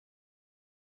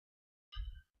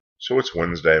So it's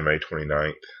Wednesday, May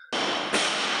 29th.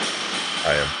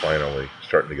 I am finally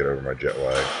starting to get over my jet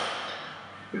lag.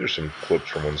 These are some clips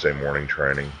from Wednesday morning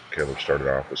training. Caleb started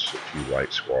off with a few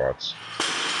light squats.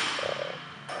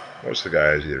 Most of the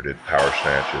guys either did power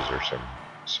snatches or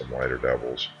some lighter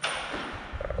doubles.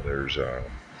 There's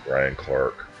Ryan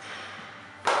Clark,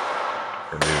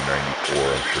 our new 94,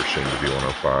 I'm sure soon to be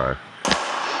 105.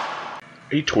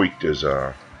 He tweaked his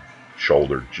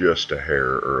shoulder just a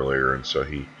hair earlier, and so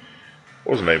he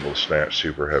wasn't able to snatch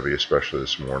super heavy, especially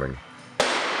this morning.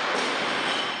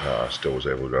 Still was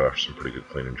able to go after some pretty good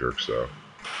clean and jerks, though.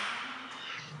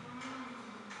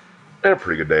 Had a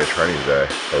pretty good day of training today,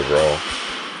 overall.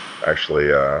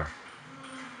 Actually, a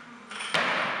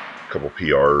couple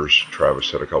PRs.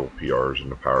 Travis had a couple PRs in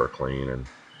the power clean, and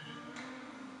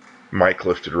Mike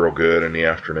lifted real good in the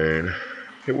afternoon.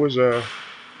 It was a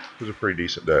pretty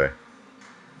decent day.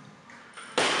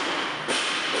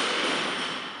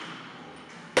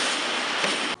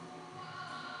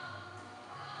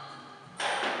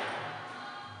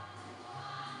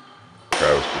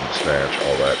 Travis didn't snatch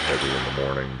all that heavy in the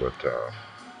morning, but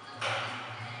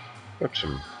up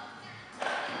some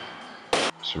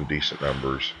decent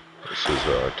numbers. This is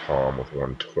Tom with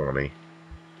 120.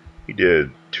 He did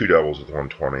 2 doubles with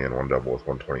 120 and 1 double with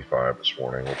 125 this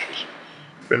morning, which has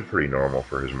been pretty normal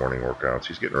for his morning workouts.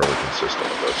 He's getting really consistent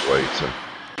with those weights, and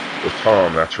with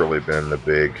Tom, that's really been the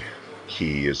big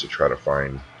key, is to try to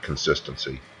find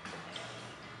consistency.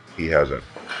 He hasn't,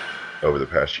 over the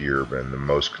past year, been the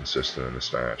most consistent in the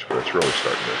snatch, but it's really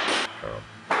starting to come.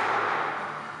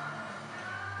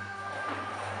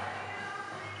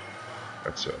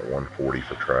 That's 140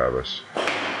 for Travis.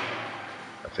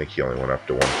 I think he only went up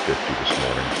to 150 this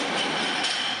morning.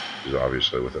 Because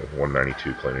obviously with a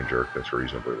 192 clean and jerk, that's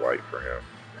reasonably light for him.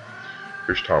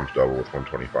 Here's Tom's double with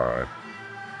 125.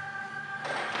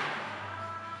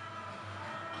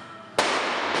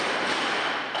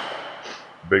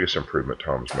 The biggest improvement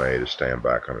Tom's made is staying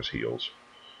back on his heels.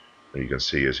 And you can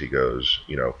see as he goes,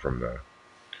 from the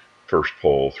first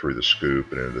pull through the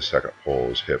scoop and into the second pull,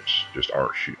 his hips just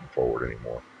aren't shooting forward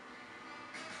anymore.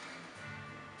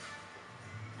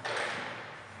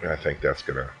 And I think that's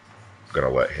gonna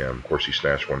let him. Of course, he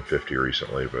snatched 150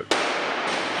 recently, but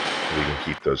if we can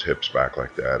keep those hips back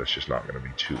like that, it's just not going to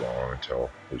be too long until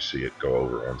we see it go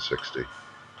over 160.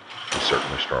 He's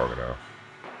certainly strong enough.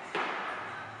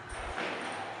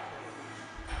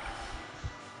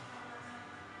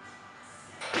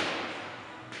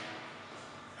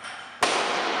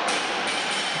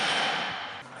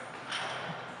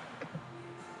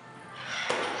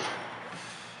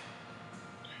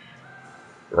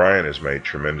 Ryan has made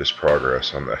tremendous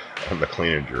progress on the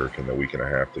clean and jerk in the week and a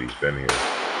half that he's been here.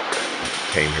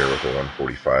 He came here with a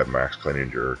 145 max clean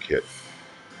and jerk, hit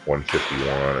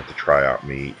 151 at the tryout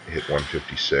meet, hit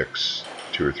 156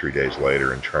 2 or 3 days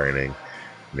later in training,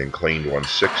 and then cleaned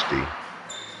 160.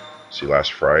 See,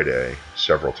 last Friday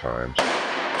several times.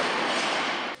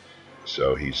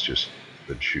 So he's just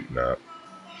been shooting up.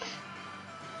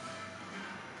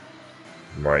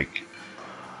 Mike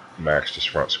maxed his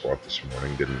front squat this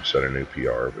morning. Didn't set a new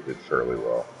PR, but did fairly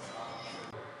well.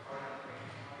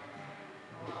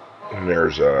 And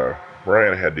there's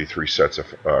Brian had to do 3 sets of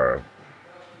 3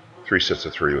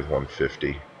 with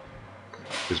 150.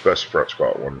 His best front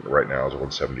squat one right now is a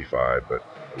 175, but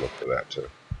I look for that to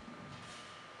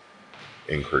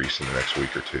increase in the next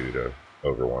week or two to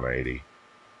over 180.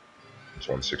 It's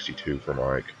 162 for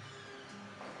Mike.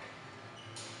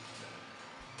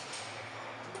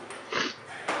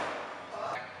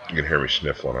 You can hear me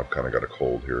sniffling. I've kind of got a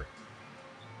cold here.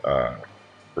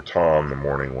 For Tom, the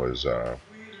morning was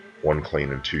 1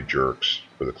 clean and 2 jerks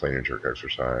for the clean and jerk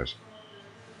exercise.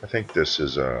 I think this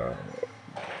is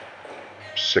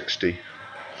 60.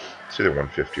 It's either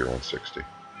 150 or 160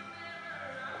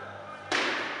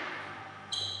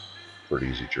 for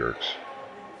easy jerks.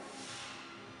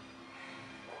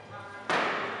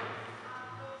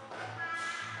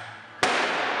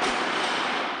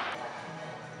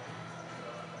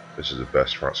 This is the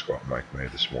best front squat Mike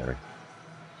made this morning.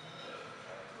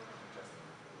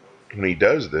 When he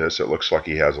does this, it looks like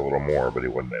he has a little more, but he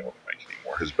wasn't able to make any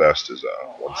more. His best is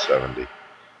 170.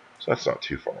 So that's not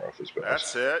too far off his best.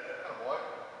 That's it.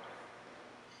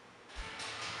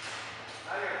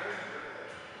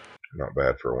 Not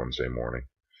bad for a Wednesday morning.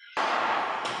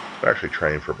 I actually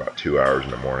trained for about 2 hours in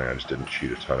the morning. I just didn't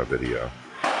shoot a ton of video.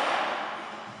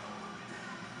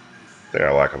 The thing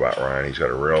I like about Ryan, he's got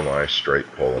a real nice straight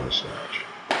pull in the snatch.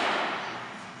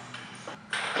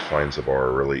 Finds the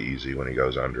bar really easy when he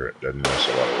goes under it. Doesn't miss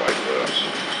a lot of light lifts.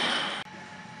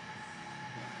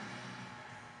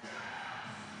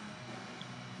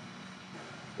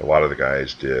 A lot of the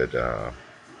guys did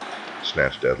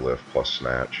snatch deadlift plus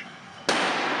snatch.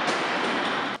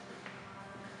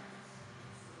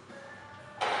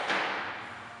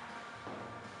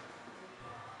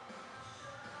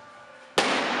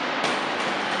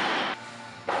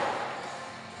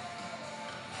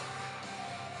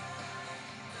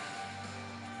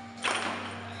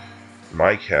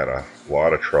 Mike had a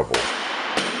lot of trouble.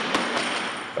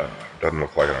 Doesn't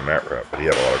look like it on that rep, but he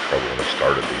had a lot of trouble when he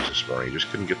started these this morning. He just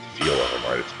couldn't get the feel of them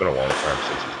right. It's been a long time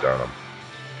since he's done them.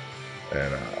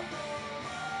 And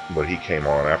but he came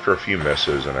on after a few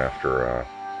misses and after a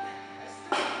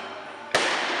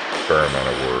fair amount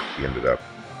of work. He ended up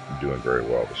doing very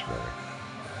well this morning.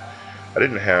 I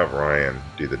didn't have Ryan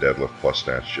do the deadlift plus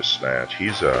snatch, just snatch.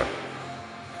 He's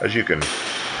as you can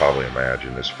probably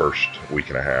imagine, his first week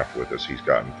and a half with us, he's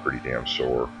gotten pretty damn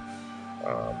sore,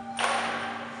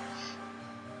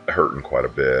 hurting quite a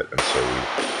bit, and so we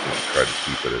tried to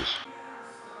keep it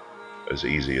as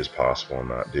easy as possible and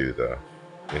not do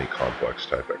any complex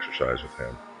type exercise with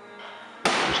him,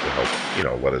 just to help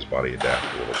let his body adapt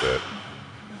a little bit.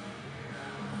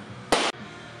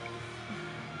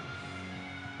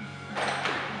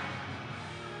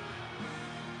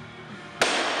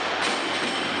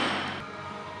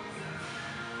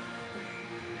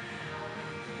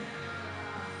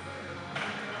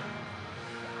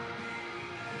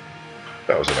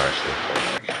 That was a nice lift,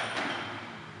 Mike.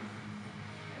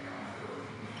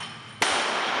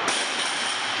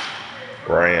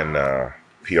 Ryan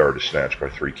PR'd to snatch by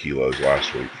 3 kilos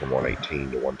last week from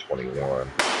 118 to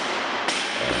 121.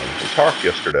 We talked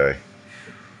yesterday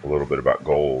a little bit about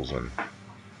goals, and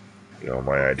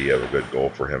my idea of a good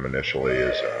goal for him initially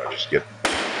is just get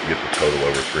the total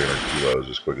over 300 kilos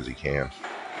as quick as he can.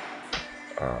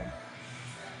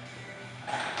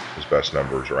 His best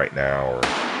numbers right now are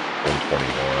 121,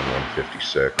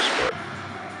 156, but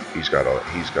he's got a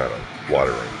lot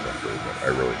of room for improvement. I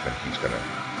really think he's going to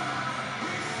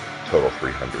total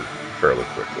 300 fairly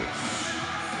quickly.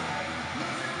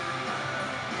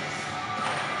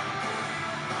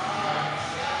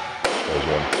 Those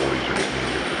 140s are getting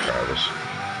easier for Travis.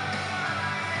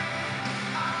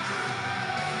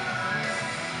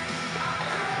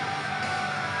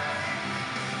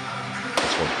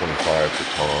 That's 125 for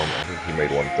Tom. I think he made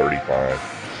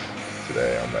 135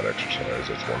 today on that exercise.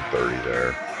 That's 130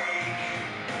 there.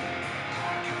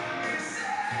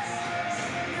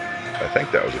 I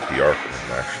think that was a PR for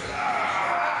him, actually.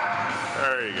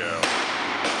 There you go.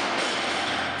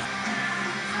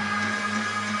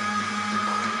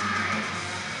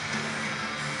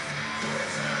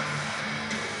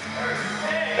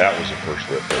 That was the first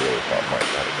lift I really thought Mike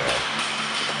got it down.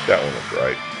 That one looked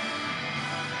right.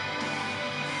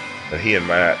 And he and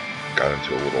Matt got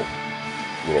into a little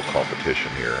competition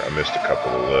here. I missed a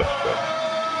couple of lifts, but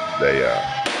they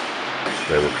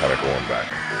were kind of going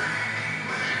back and forth.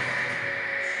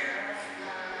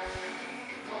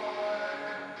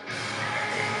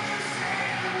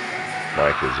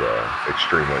 Mike is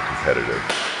extremely competitive,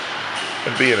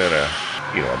 and being in a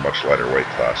much lighter weight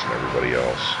class than everybody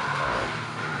else,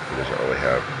 he doesn't really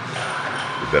have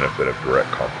the benefit of direct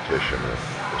competition with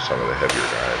some of the heavier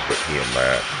guys. But he and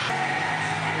Matt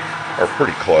are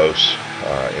pretty close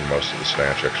in most of the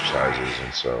snatch exercises,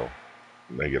 and so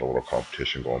they get a little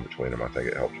competition going between them. I think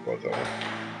it helps both of them.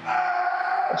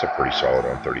 That's a pretty solid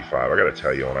 135. I got to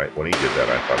tell you, when he did that,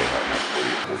 I thought he might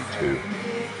have 40 or 42,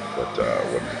 but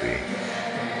wouldn't be.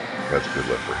 That's a good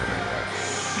lift for him anyway.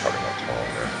 Talking about Tom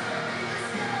there.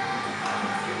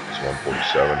 It's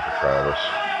 147 for Travis.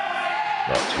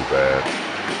 Not too bad.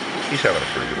 He's having a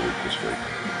pretty good week this week,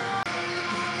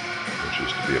 which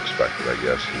is to be expected, I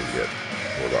guess.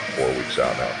 We're about 4 weeks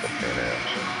out now from Pan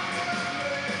Ams.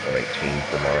 118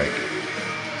 for Mike.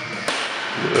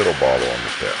 Little bobble on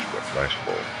the pitch, but nice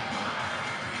pull.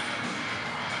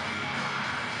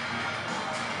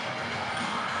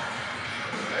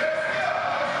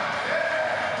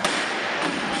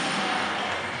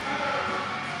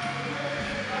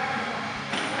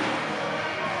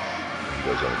 He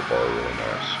goes under the bar really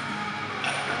nice.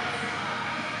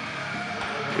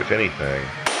 If anything,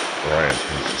 Ryan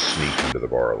tends to sneak into the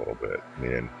bar a little bit.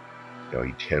 Meaning,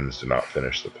 he tends to not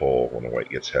finish the pull when the weight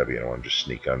gets heavy, and I want to just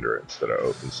sneak under it instead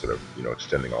of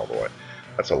extending all the way.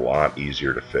 That's a lot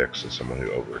easier to fix than someone who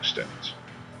overextends.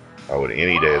 I would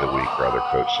any day of the week rather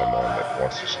coach someone that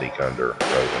wants to sneak under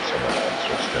rather than someone that wants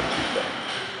to extend too far.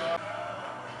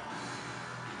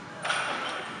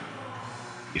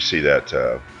 You see that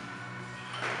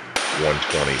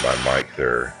 120 by Mike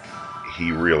there.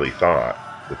 He really thought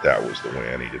that was the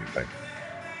win. He didn't think,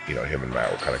 him and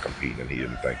Matt were kind of competing, and he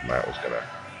didn't think Matt was going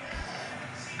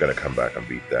going to come back and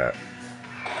beat that.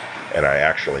 And I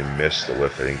actually missed the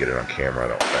lift. I didn't get it on camera, I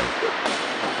don't think. But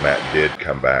Matt did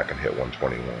come back and hit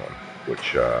 121,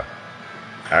 which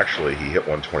actually he hit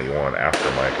 121 after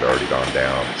Mike had already gone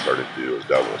down and started to do his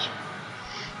doubles.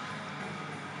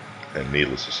 And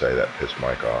needless to say, that pissed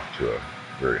Mike off to a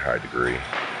very high degree.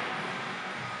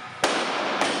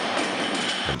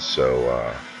 And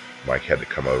so Mike had to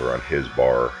come over on his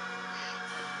bar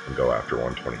and go after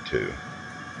 122.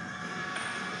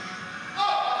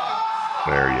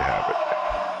 There you have it.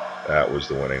 That was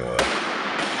the winning lift.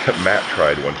 Matt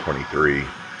tried 123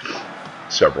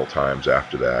 several times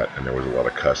after that, and there was a lot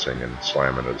of cussing and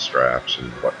slamming of the straps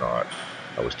and whatnot.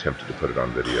 I was tempted to put it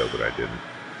on video, but I didn't.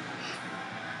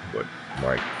 But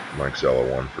Mike Zella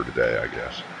won for today, I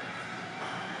guess.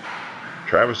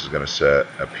 Travis is going to set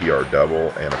a PR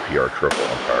double and a PR triple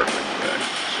on powerlifting today,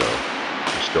 so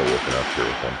he's still working up here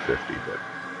with 150, but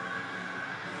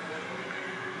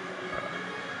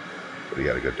he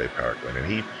had a good day power clean, and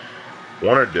he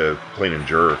wanted to clean and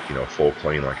jerk, you know, full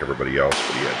clean like everybody else,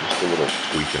 but he had just a little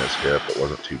tweak in his hip. It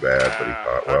wasn't too bad, but he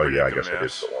thought, well, yeah, I guess I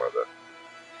did put one of the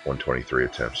 123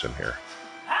 attempts in here.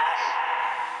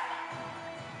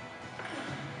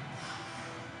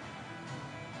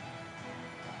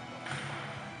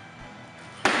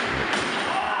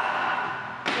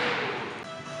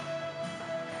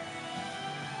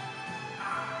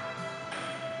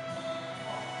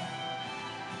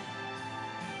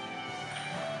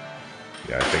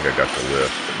 Yeah, I think I got the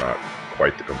lift, but not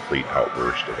quite the complete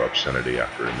outburst of obscenity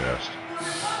after he missed.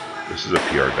 This is a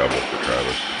PR double for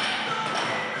Travis.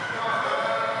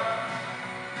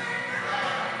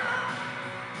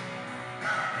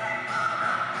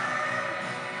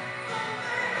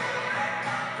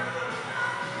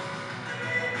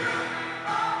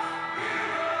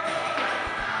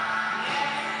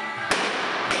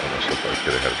 Almost looked like he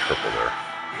could have had a triple there.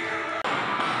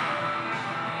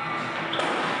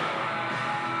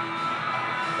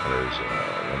 That is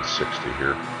 160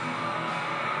 here.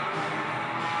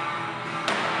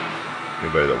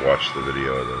 Anybody that watched the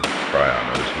video of the tryout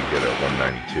knows he hit a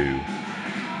 192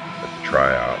 at the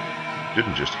tryout.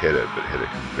 Didn't just hit it, but hit it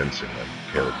convincingly.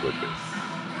 Caleb Whitby.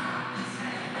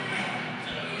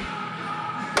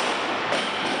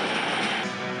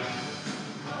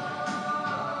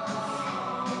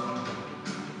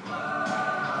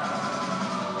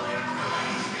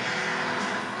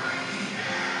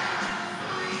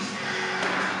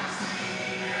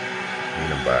 Lean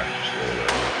him back just a little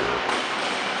bit.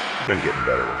 He's been getting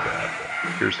better with that.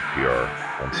 But here's the PR,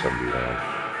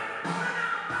 171.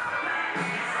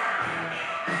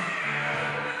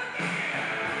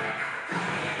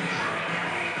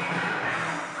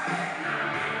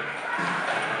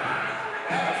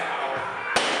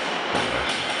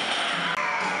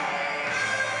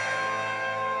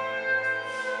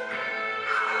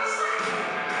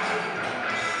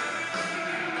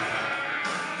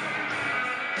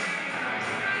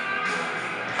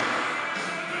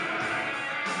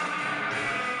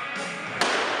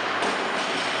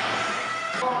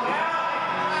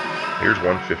 Here's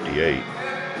 158.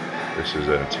 This is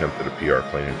an attempt at a PR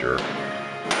clean and jerk.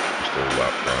 Just a little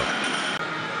out front.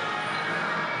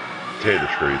 To tell you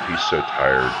the truth, he's so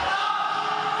tired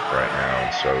right now and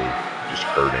so just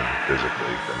hurting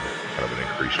physically from kind of an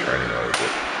increased training load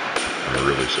that I'm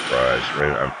really surprised. I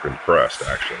mean, I'm impressed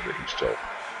actually that he's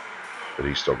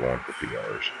still going for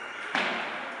PRs.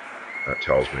 That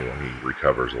tells me when he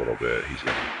recovers a little bit, he's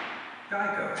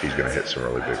gonna hit some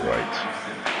really big weights.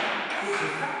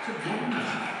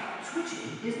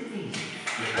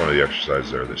 One of the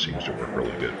exercises there that seems to work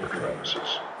really good for Travis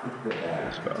is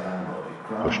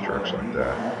push jerks like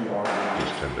that.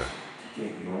 These tend to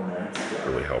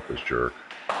really help his jerk.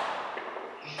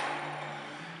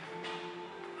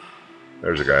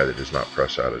 There's a guy that does not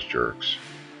press out his jerks.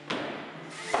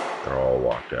 They're all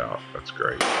locked out. That's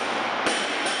great.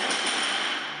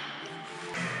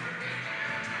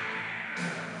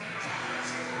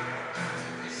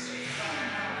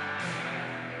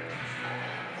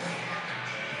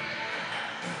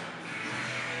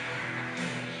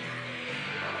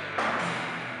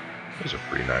 That was a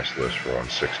pretty nice lift for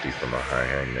 160 from a high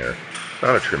hang there.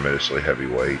 Not a tremendously heavy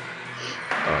weight.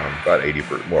 About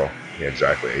 80%, well, yeah,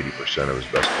 exactly 80% of his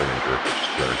best clean and jerk, which is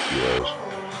 200 kilos.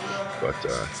 But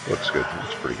looks good.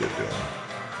 Looks pretty good doing it.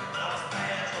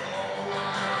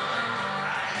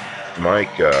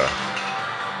 Mike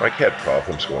had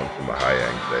problems going from the high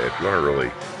hang today. If you want to really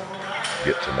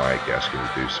get to Mike, ask him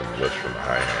to do some lifts from the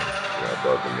high hang,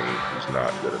 above the knee. He's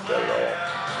not good at that at all.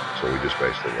 So we just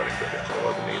basically let him go down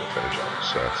below the knee to finish on the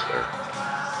sets there.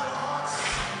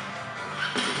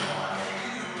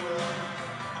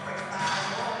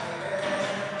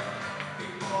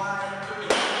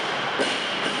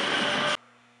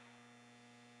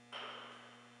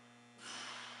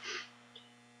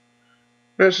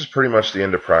 This is pretty much the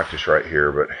end of practice right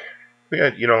here, but we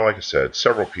had, like I said,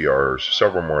 several PRs,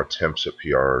 several more attempts at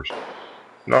PRs.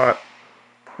 Not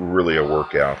really a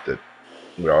workout that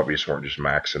we obviously weren't just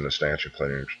maxing the snatch and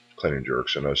clean and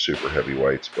jerks and those super heavy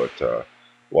weights, but a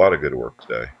lot of good work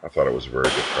today. I thought it was a very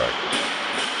good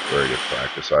practice. Very good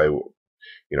practice.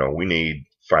 We need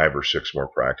 5 or 6 more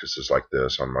practices like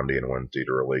this on Monday and Wednesday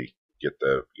to really get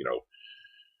the,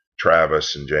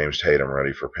 Travis and James Tatum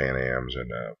ready for Pan Ams,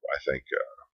 and I think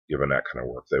given that kind of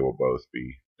work, they will both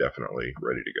be definitely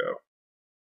ready to go.